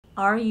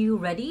Are you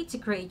ready to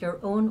create your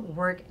own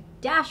work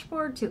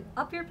dashboard to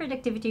up your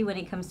productivity when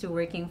it comes to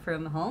working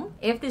from home?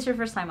 If this is your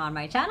first time on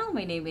my channel,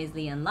 my name is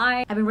Leon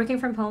Lai. I've been working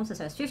from home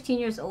since I was 15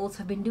 years old,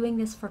 so I've been doing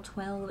this for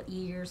 12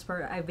 years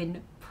where I've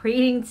been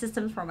creating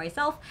systems for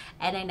myself,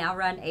 and I now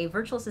run a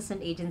virtual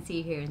assistant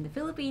agency here in the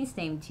Philippines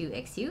named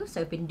 2XU. So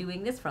I've been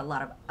doing this for a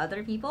lot of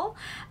other people,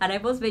 and I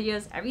post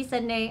videos every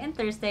Sunday and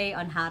Thursday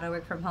on how to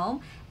work from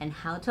home and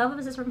how to have a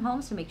business from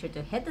home, so make sure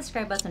to hit the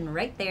subscribe button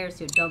right there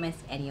so you don't miss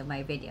any of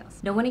my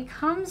videos. Now, when it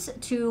comes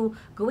to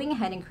going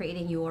ahead and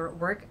creating your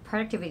work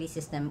productivity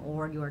system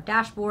or your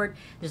dashboard,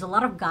 there's a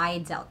lot of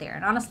guides out there,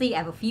 and honestly I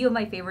have a few of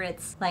my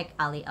favorites like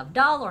Ali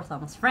Abdal or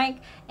Thomas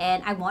Frank,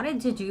 and I wanted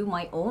to do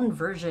my own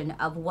version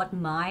of what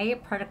my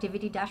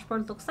productivity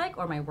dashboard looks like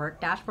or my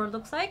work dashboard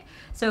looks like.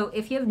 So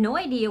if you have no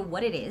idea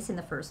what it is in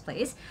the first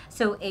place,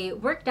 so a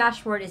work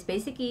dashboard is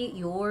basically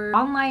your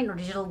online or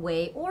digital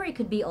way, or it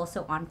could be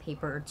also on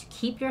paper, to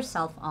keep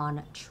yourself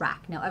on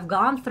track. Now, I've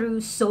gone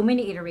through so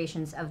many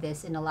iterations of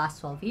this in the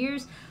last 12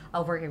 years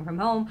of working from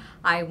home.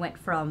 I went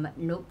from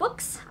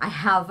notebooks. I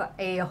have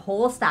a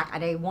whole stack,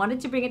 and I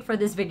wanted to bring it for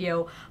this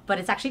video, but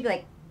it's actually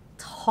like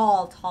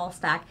tall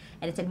stack,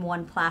 and it's in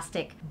one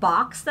plastic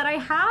box that I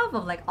have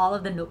of like all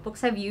of the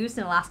notebooks I've used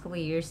in the last couple of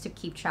years to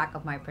keep track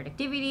of my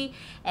productivity.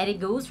 And it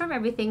goes from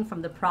everything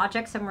from the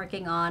projects I'm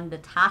working on, the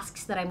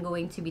tasks that I'm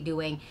going to be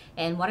doing,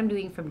 and what I'm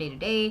doing from day to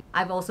day.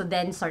 I've also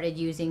then started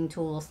using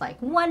tools like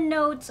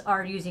OneNote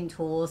or using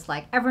tools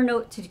like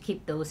Evernote to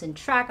keep those in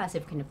track as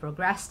I've kind of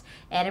progressed.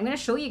 And I'm going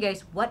to show you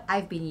guys what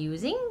I've been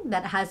using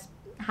that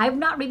I've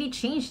not really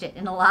changed it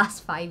in the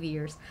last 5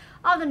 years,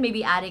 other than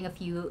maybe adding a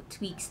few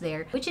tweaks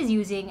there, which is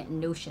using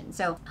Notion.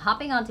 So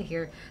hopping onto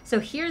here. So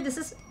here, this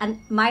is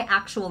my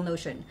actual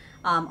Notion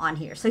on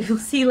here. So you'll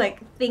see like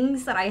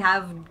things that I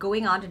have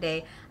going on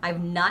today.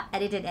 I've not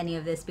edited any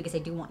of this because I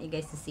do want you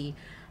guys to see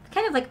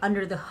kind of like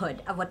under the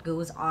hood of what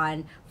goes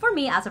on for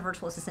me as a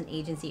virtual assistant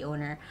agency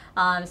owner.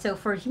 So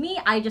for me,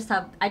 I just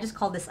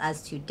call this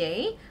as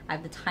today. I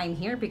have the time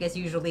here because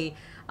usually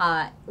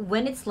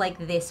when it's like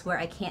this where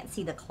I can't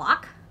see the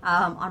clock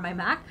on my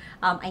Mac,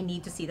 I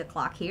need to see the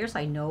clock here so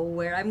I know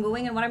where I'm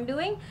going and what I'm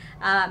doing.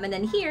 And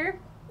then here,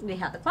 we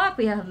have the clock,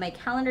 we have my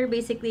calendar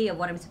basically of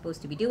what I'm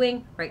supposed to be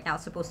doing. Right now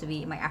it's supposed to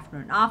be my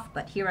afternoon off,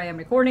 but here I am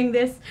recording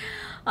this.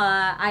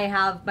 I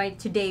have my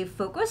today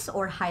focus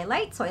or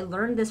highlight. So I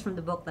learned this from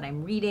the book that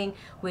I'm reading,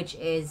 which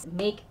is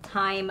Make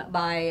Time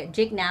by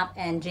Jake Knapp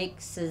and Jake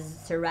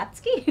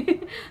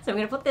Siratsky. So I'm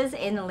going to put this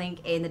in the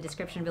link in the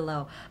description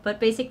below. But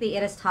basically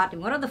it has taught me,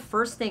 one of the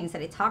first things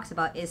that it talks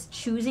about is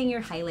choosing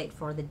your highlight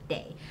for the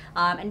day.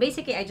 And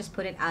basically I just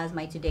put it as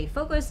my today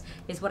focus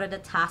is what are the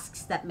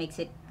tasks that makes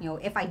it, you know,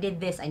 if I did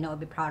this, I know I'll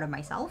be proud of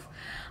myself.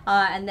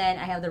 And then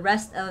I have the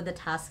rest of the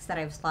tasks that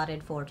I've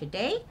slotted for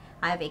today.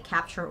 I have a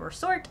capture or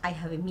sort. I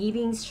have a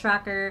meetings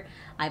tracker.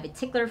 I have a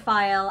tickler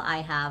file. I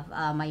have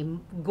my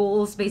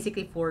goals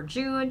basically for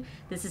June.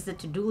 This is the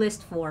to-do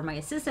list for my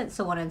assistant,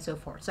 so on and so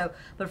forth. So,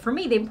 but for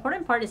me, the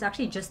important part is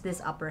actually just this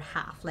upper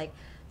half. Like,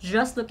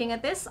 just looking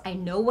at this, I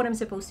know what I'm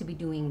supposed to be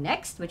doing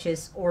next, which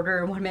is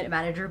order 1 Minute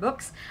Manager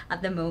books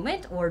at the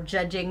moment, or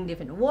judging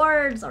different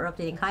awards, or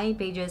updating client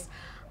pages.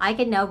 I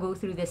can now go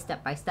through this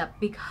step by step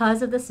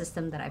because of the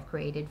system that I've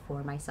created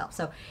for myself.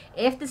 So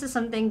if this is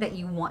something that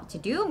you want to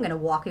do, I'm going to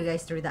walk you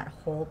guys through that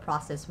whole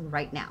process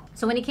right now.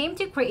 So when it came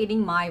to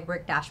creating my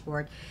work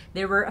dashboard,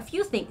 there were a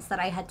few things that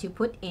I had to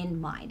put in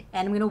mind,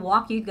 and I'm going to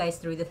walk you guys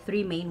through the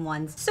 3 main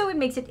ones so it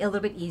makes it a little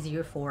bit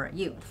easier for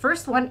you. The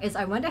first one is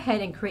I went ahead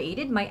and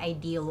created my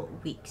ideal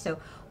week. So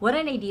what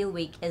an ideal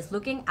week is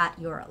looking at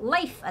your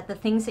life, at the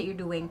things that you're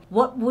doing.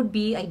 What would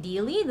be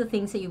ideally the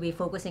things that you'll be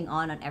focusing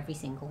on every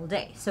single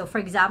day? So for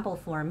example,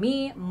 for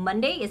me,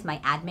 Monday is my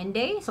admin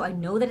day. So I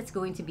know that it's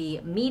going to be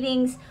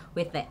meetings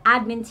with the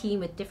admin team,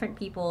 with different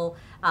people.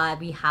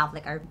 We have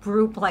like our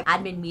group like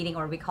admin meeting,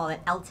 or we call it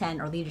L10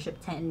 or leadership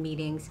 10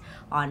 meetings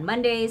on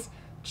Mondays.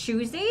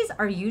 Tuesdays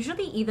are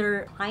usually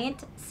either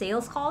client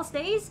sales calls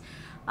days.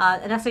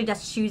 And actually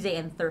that's Tuesday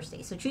and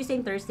Thursday. So Tuesday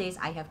and Thursdays,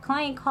 I have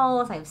client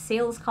calls, I have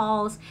sales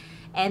calls.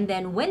 And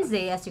then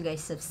Wednesday, as you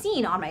guys have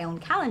seen on my own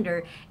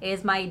calendar,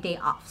 is my day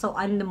off. So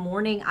on the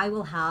morning, I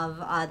will have,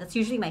 that's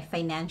usually my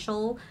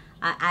financial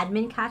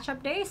admin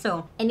catch-up day.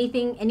 So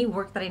any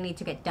work that I need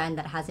to get done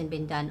that hasn't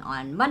been done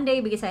on Monday,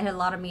 because I had a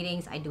lot of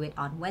meetings, I do it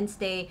on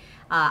Wednesday.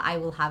 I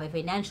will have a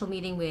financial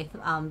meeting with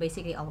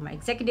basically all of my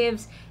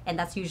executives, and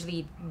that's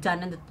usually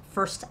done in the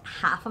first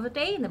half of the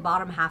day. In the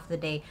bottom half of the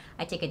day,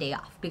 I take a day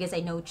off because I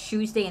know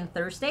Tuesday and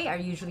Thursday are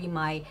usually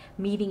my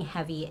meeting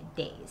heavy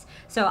days.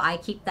 So I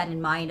keep that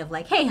in mind of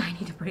like, hey, I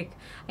need to break,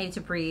 I need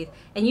to breathe.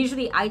 And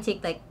usually I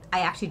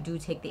actually do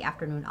take the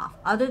afternoon off,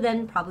 other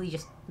than probably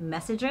just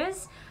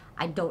messages.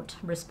 I don't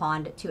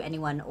respond to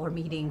anyone or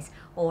meetings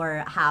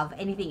or have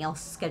anything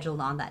else scheduled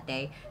on that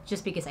day,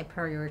 just because I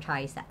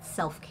prioritize that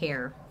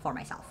self-care for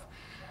myself.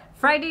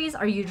 Fridays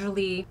are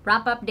usually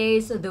wrap-up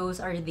days. So those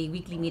are the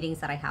weekly meetings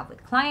that I have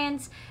with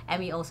clients. And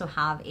we also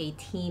have a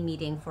team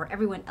meeting for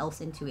everyone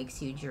else in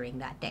 2XU during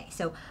that day.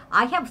 So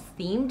I have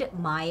themed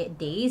my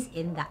days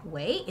in that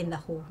way in the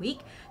whole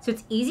week. So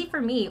it's easy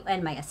for me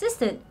and my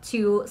assistant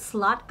to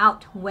slot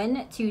out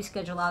when to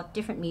schedule out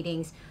different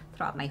meetings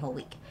throughout my whole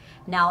week.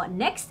 Now,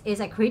 next is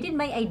I created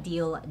my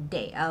ideal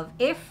day of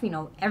if,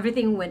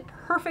 everything went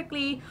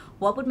perfectly,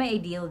 what would my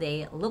ideal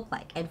day look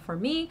like? And for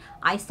me,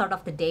 I start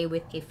off the day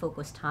with a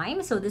focus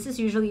time. So this is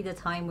usually the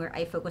time where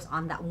I focus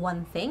on that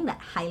one thing, that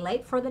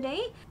highlight for the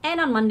day. And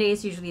on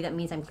Mondays, usually that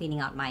means I'm cleaning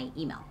out my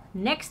email.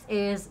 Next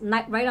is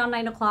right on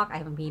 9 o'clock, I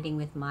have a meeting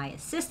with my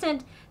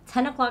assistant.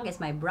 10 o'clock is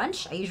my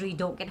brunch. I usually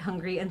don't get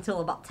hungry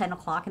until about 10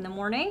 o'clock in the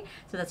morning.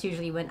 So that's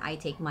usually when I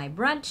take my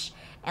brunch.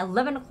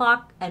 11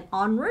 o'clock and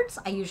onwards,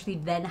 I usually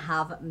then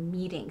have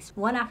meetings,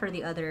 one after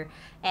the other.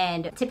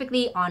 And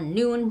typically on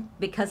noon,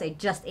 because I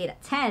just ate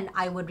at 10,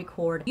 I would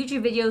record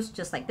YouTube videos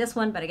just like this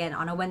one. But again,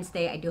 on a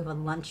Wednesday, I do have a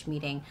lunch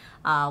meeting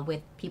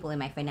with people in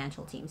my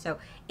financial team. So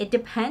it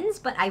depends,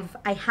 but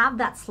I have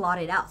that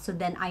slotted out. So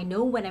then I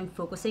know when I'm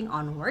focusing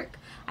on work.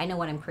 I know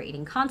when I'm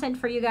creating content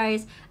for you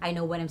guys. I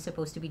know when I'm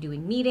supposed to be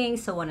doing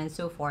meetings, so on and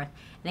so forth.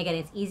 And again,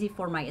 it's easy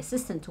for my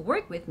assistant to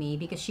work with me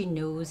because she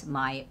knows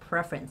my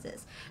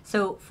preferences.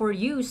 So for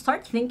you,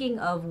 start thinking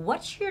of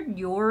what should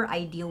your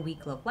ideal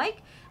week look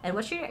like and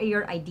what should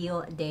your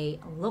ideal day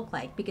look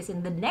like, because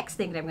in the next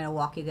thing that I'm going to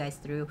walk you guys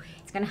through,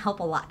 it's going to help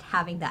a lot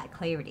having that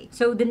clarity.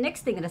 So the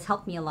next thing that has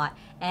helped me a lot,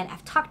 and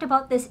I've talked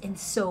about this in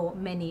so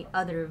many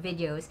other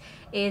videos,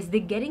 is the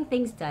Getting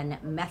Things Done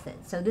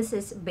method. So this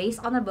is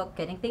based on the book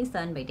Getting Things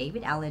Done by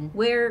David Allen,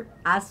 where,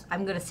 as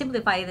I'm going to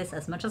simplify this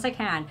as much as I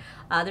can,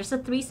 there's a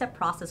 3-step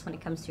process when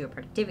it comes to your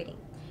productivity.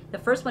 The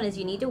first one is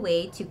you need a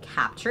way to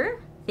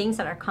capture things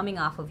that are coming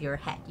off of your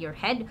head. Your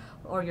head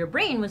or your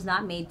brain was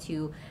not made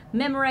to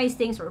memorize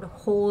things or to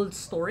hold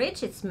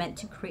storage. It's meant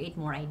to create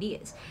more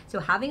ideas.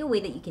 So having a way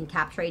that you can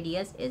capture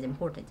ideas is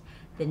important.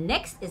 The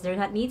next is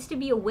there needs to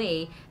be a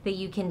way that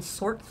you can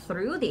sort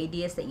through the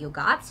ideas that you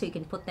got so you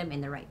can put them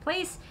in the right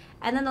place.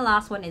 And then the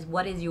last one is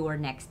what is your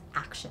next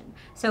action?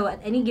 So at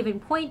any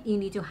given point, you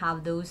need to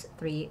have those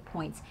 3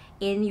 points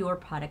in your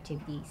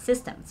productivity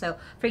system. So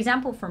for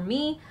example, for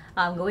me,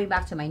 going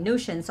back to my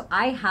Notion, so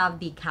I have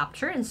the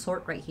capture and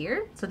sort right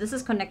here. So this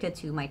is connected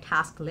to my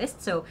task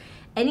list. So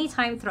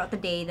anytime throughout the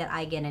day that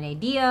I get an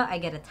idea, I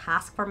get a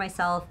task for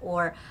myself,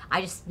 or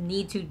I just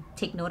need to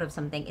take note of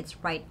something,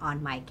 it's right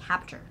on my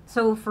capture.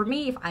 So for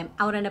me, if I'm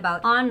out and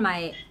about on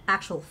my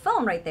actual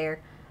phone right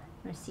there,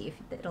 let's see if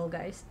it'll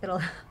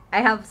I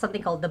have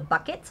something called the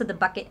bucket. So the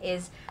bucket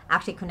is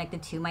actually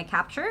connected to my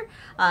capture.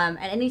 And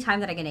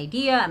anytime that I get an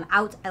idea, I'm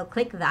out, I'll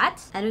click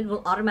that and it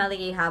will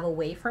automatically have a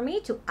way for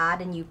me to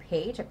add a new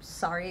page. I'm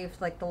sorry if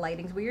the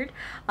lighting's weird,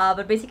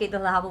 but basically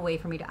they'll have a way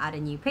for me to add a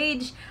new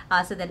page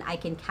so then I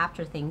can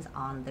capture things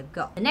on the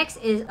go. The next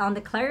is on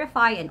the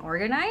clarify and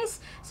organize.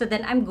 So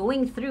then I'm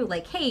going through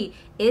hey,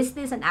 is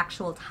this an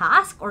actual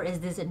task or is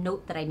this a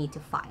note that I need to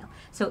file?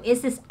 So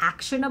is this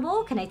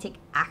actionable? Can I take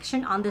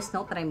action on this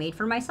note that I made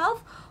for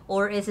myself?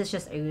 Or is this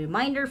just a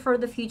reminder for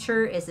the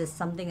future? Is this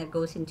something that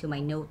goes into my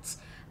notes,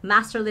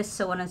 master list,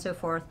 so on and so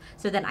forth?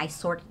 So then I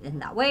sort it in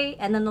that way.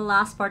 And then the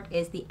last part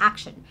is the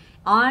action.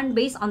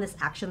 Based on this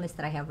action list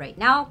that I have right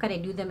now, can I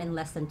do them in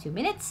less than 2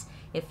 minutes?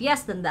 If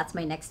yes, then that's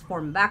my next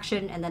form of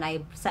action. And then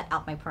I set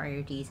out my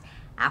priorities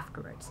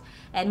afterwards.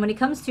 And when it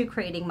comes to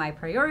creating my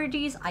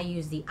priorities, I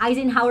use the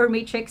Eisenhower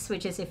matrix,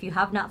 which is, if you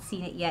have not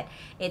seen it yet,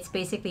 it's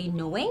basically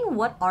knowing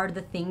what are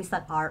the things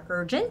that are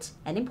urgent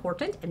and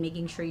important and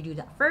making sure you do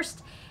that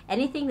first.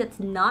 Anything that's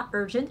not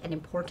urgent and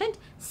important,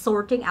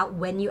 sorting out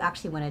when you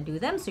actually want to do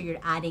them, so you're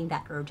adding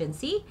that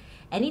urgency.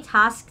 Any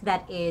task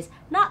that is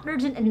not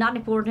urgent and not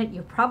important,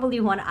 you probably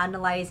want to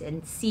analyze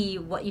and see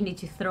what you need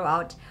to throw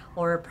out,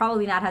 or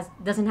probably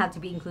doesn't have to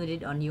be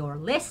included on your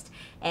list.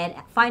 And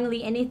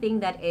finally, anything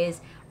that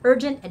is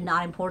urgent and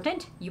not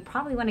important, you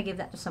probably want to give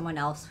that to someone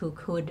else who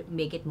could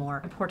make it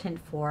more important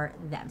for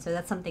them. So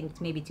that's something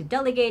maybe to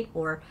delegate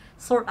or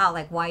sort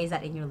out, why is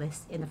that in your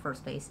list in the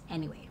first place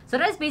anyway. So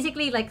that's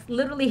basically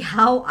literally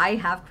how I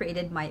have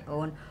created my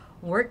own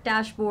work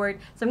dashboard.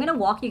 So I'm going to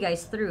walk you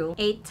guys through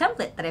a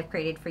template that I've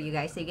created for you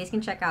guys, so you guys can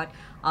check out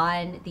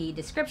on the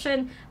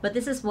description. But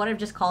this is what I've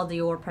just called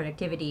your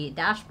productivity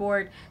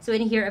dashboard. So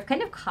in here, I've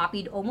kind of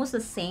copied almost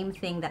the same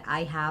thing that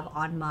I have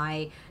on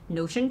my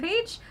Notion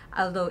page,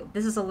 although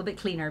this is a little bit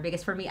cleaner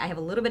because for me, I have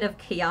a little bit of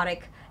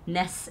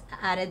chaoticness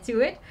added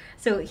to it.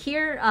 So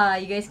here,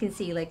 you guys can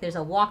see there's a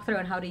walkthrough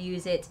on how to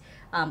use it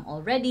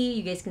already.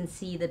 You guys can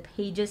see the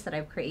pages that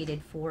I've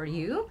created for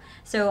you.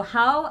 So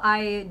how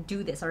I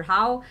do this, or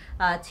how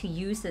to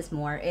use this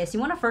more, is you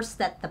want to first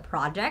set the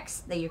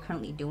projects that you're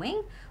currently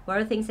doing. What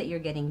are things that you're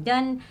getting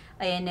done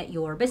in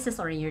your business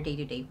or in your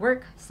day-to-day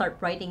work? Start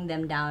writing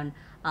them down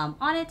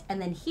on it.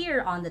 And then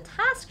here on the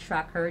task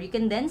tracker, you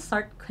can then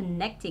start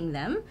connecting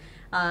them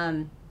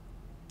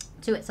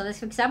to it. So this,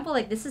 for example,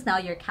 this is now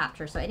your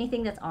capture. So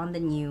anything that's on the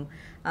new,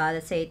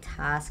 let's say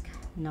task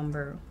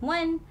number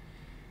 1,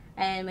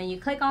 And when you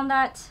click on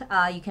that,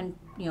 you can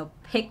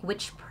pick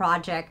which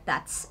project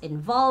that's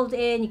involved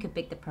in. You can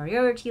pick the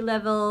priority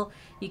level.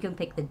 You can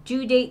pick the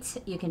due date.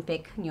 You can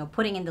pick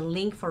putting in the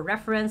link for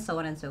reference, so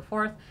on and so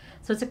forth.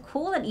 So it's a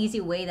cool and easy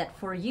way that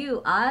for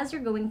you, as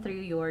you're going through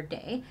your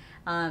day,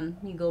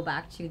 you go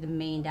back to the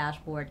main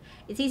dashboard.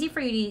 It's easy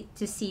for you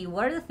to see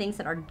what are the things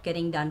that are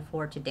getting done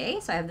for today.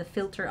 So I have the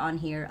filter on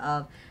here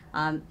of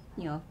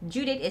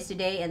due date is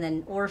today, and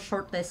then or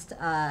shortlist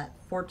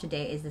for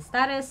today is the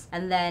status,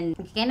 and then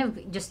kind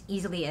of just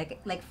easily,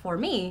 like for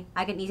me,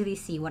 I can easily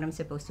see what I'm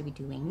supposed to be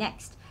doing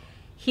next.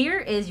 Here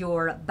is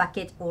your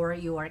bucket or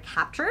your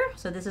capture.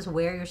 So this is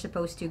where you're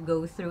supposed to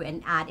go through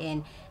and add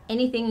in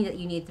anything that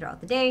you need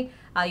throughout the day.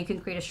 You can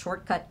create a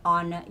shortcut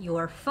on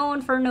your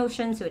phone for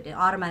Notion, so it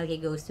automatically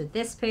goes to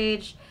this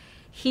page.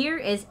 Here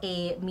is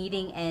a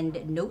meeting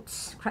and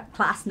notes,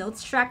 class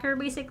notes tracker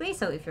basically.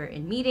 So if you're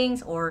in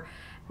meetings, or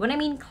when I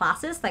mean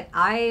classes, like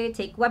I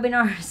take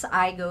webinars,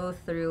 I go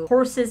through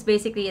courses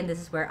basically, and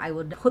this is where I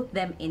would put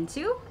them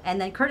into. And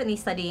then currently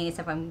studying is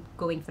if I'm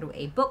going through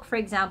a book, for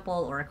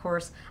example, or a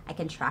course, I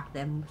can track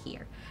them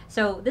here.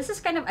 So this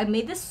is I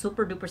made this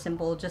super duper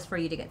simple just for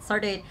you to get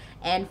started.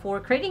 And for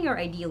creating your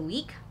ideal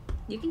week,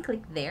 you can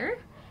click there.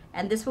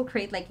 And this will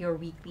create like your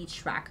weekly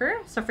tracker.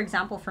 So for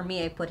example, for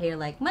me, I put here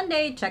like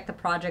Monday, check the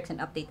projects and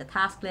update the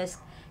task list,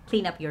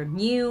 clean up your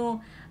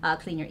new,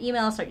 clean your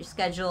email, start your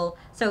schedule.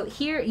 So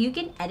here you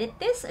can edit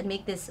this and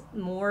make this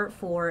more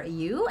for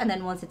you. And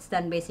then once it's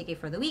done basically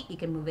for the week, you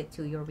can move it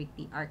to your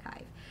weekly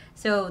archive.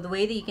 So the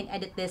way that you can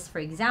edit this, for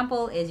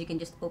example, is you can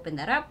just open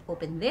that up,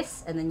 open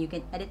this, and then you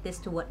can edit this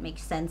to what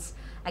makes sense,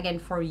 again,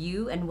 for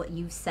you and what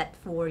you've set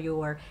for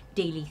your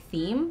daily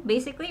theme,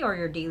 basically, or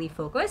your daily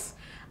focus.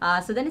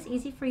 So then it's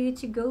easy for you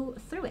to go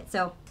through it.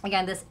 So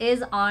again, this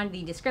is on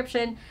the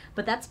description,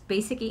 but that's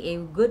basically a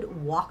good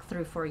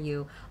walkthrough for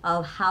you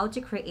of how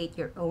to create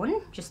your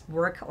own just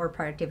work or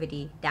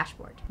productivity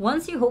dashboard.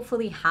 Once you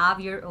hopefully have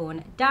your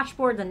own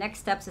dashboard, the next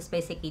steps is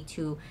basically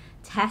to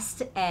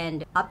test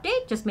and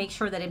update. Just make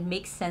sure that it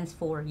makes sense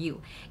for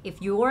you.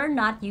 If you're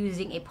not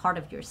using a part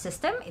of your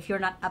system, if you're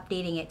not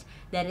updating it,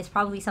 then it's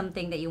probably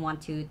something that you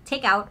want to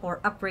take out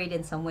or upgrade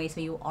in some way so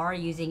you are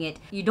using it.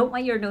 You don't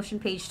want your Notion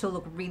page to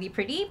look really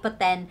pretty, but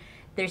then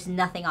there's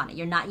nothing on it.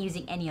 You're not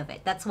using any of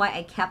it. That's why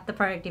I kept the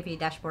productivity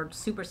dashboard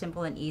super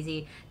simple and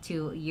easy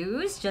to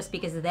use, just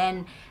because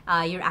then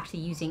you're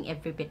actually using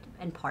every bit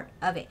and part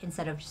of it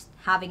instead of just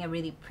having a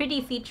really pretty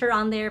feature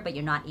on there, but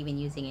you're not even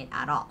using it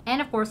at all.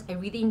 And of course, I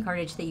really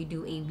encourage that you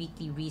do a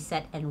weekly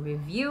reset and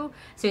review.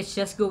 So it's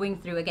just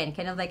going through, again,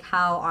 kind of like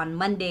how on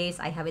Mondays,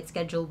 I have it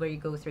scheduled where you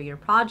go through your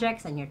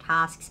projects and your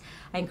tasks.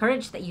 I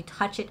encourage that you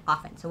touch it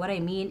often. So what I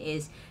mean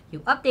is you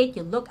update,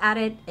 you look at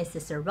it. Is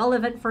this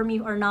relevant for me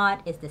or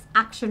not? Is this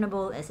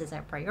actionable? Is this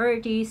a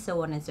priority?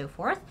 So on and so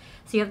forth.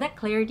 So you have that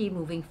clarity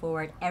moving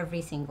forward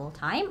every single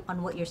time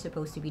on what you're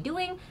supposed to be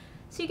doing,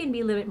 so you can be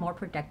a little bit more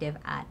productive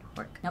at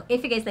work. Now,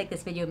 if you guys like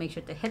this video, make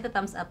sure to hit the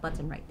thumbs up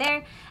button right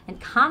there and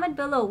comment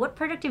below, what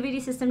productivity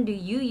system do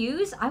you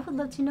use? I would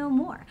love to know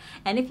more.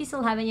 And if you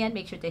still haven't yet,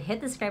 make sure to hit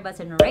the subscribe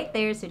button right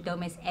there so you don't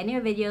miss any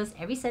of our videos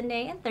every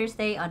Sunday and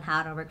Thursday on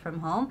how to work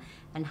from home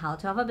and how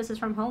to have a business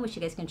from home, which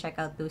you guys can check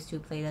out those two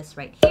playlists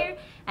right here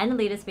and the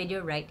latest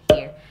video right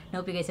here. I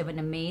hope you guys have an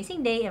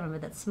amazing day, and remember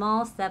that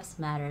small steps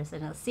matters,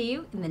 and I'll see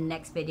you in the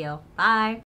next video. Bye!